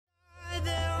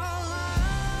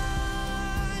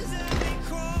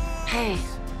Hey,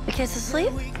 the kids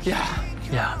asleep?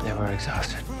 Yeah, they were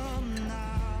exhausted.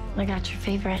 I got your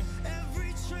favorite.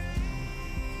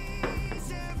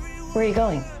 Where are you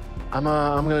going? I'm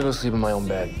gonna go sleep in my own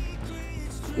bed.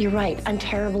 You're right. I'm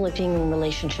terrible at being in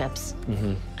relationships.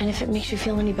 Mm-hmm. And if it makes you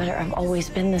feel any better, I've always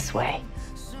been this way.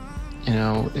 You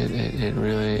know, it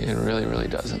really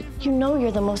doesn't. You know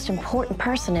you're the most important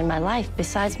person in my life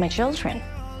besides my children.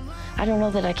 I don't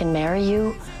know that I can marry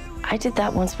you. I did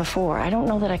that once before. I don't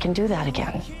know that I can do that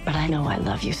again. But I know I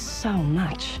love you so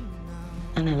much.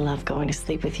 And I love going to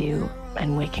sleep with you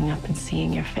and waking up and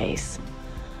seeing your face.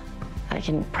 I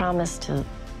can promise to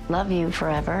love you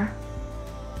forever,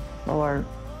 or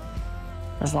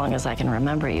as long as I can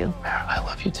remember you. I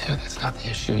love you too. That's not the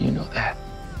issue. You know that.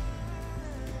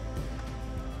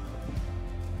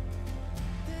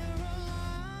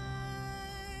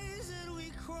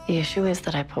 The issue is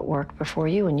that I put work before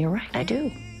you, and you're right, I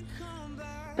do.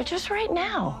 But just right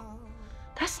now,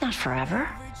 that's not forever.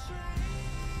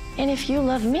 And if you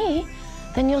love me,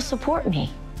 then you'll support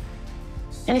me.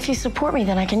 And if you support me,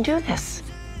 then I can do this.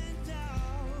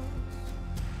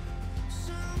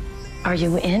 Are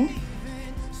you in?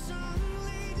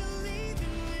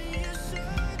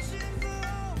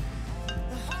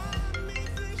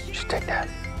 Just take that.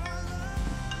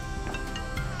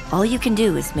 All you can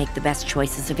do is make the best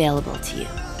choices available to you.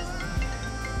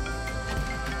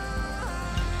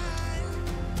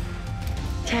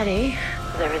 Teddy,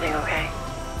 is everything okay?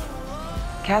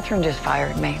 Catherine just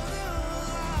fired me.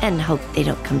 And hope they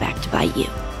don't come back to bite you.